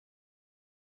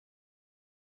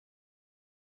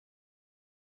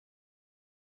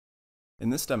In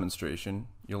this demonstration,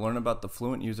 you'll learn about the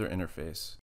Fluent user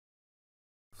interface.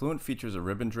 Fluent features a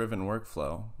ribbon-driven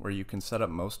workflow where you can set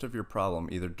up most of your problem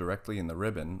either directly in the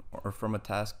ribbon or from a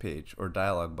task page or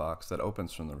dialog box that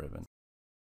opens from the ribbon.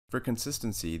 For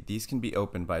consistency, these can be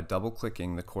opened by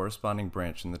double-clicking the corresponding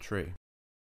branch in the tree.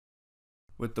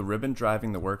 With the ribbon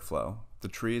driving the workflow, the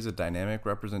tree is a dynamic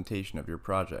representation of your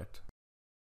project.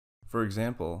 For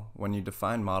example, when you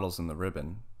define models in the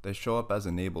ribbon, they show up as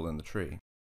enabled in the tree.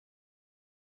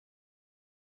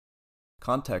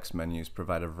 Context menus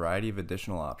provide a variety of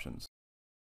additional options.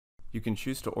 You can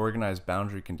choose to organize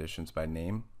boundary conditions by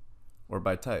name or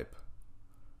by type,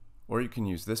 or you can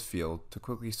use this field to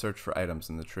quickly search for items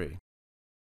in the tree.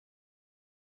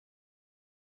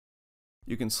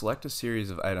 You can select a series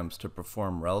of items to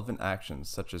perform relevant actions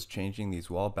such as changing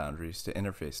these wall boundaries to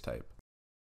interface type.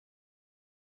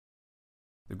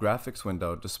 The graphics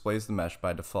window displays the mesh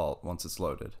by default once it's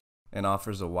loaded, and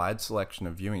offers a wide selection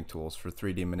of viewing tools for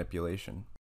 3D manipulation.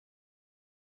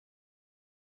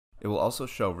 It will also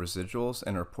show residuals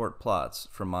and report plots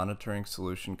for monitoring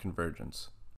solution convergence.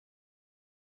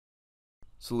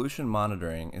 Solution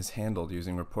monitoring is handled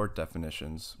using report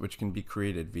definitions, which can be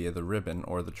created via the ribbon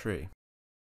or the tree.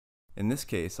 In this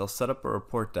case, I'll set up a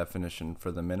report definition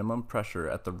for the minimum pressure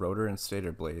at the rotor and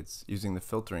stator blades using the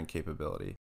filtering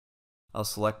capability. I'll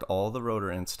select all the rotor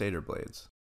and stator blades.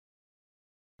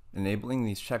 Enabling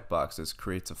these checkboxes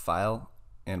creates a file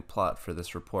and plot for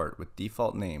this report with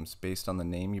default names based on the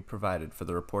name you provided for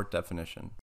the report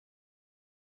definition.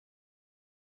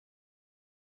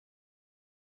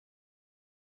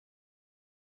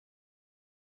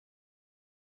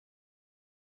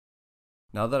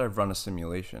 Now that I've run a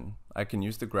simulation, I can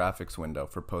use the graphics window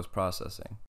for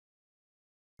post-processing.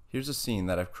 Here's a scene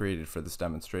that I've created for this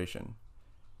demonstration.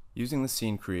 Using the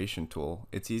Scene Creation tool,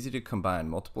 it's easy to combine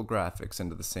multiple graphics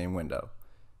into the same window,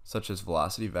 such as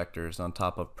velocity vectors on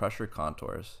top of pressure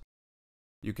contours.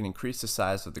 You can increase the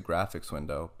size of the graphics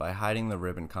window by hiding the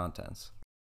ribbon contents.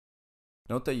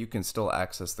 Note that you can still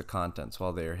access the contents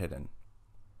while they are hidden.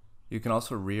 You can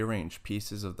also rearrange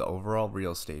pieces of the overall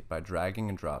real estate by dragging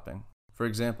and dropping. For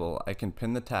example, I can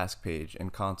pin the task page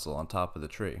and console on top of the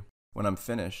tree. When I'm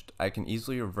finished, I can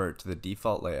easily revert to the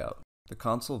default layout. The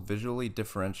console visually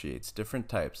differentiates different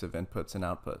types of inputs and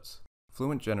outputs.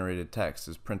 Fluent-generated text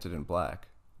is printed in black,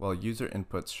 while user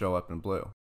inputs show up in blue.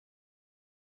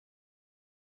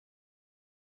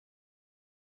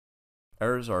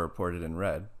 Errors are reported in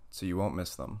red, so you won't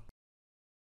miss them.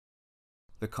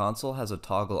 The console has a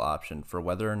toggle option for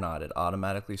whether or not it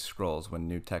automatically scrolls when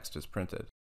new text is printed.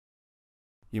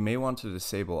 You may want to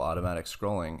disable automatic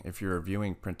scrolling if you're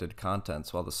reviewing printed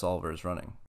contents while the solver is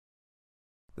running.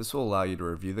 This will allow you to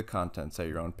review the contents at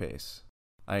your own pace.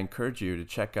 I encourage you to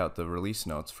check out the release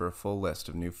notes for a full list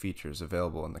of new features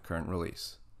available in the current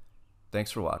release.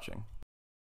 Thanks for watching.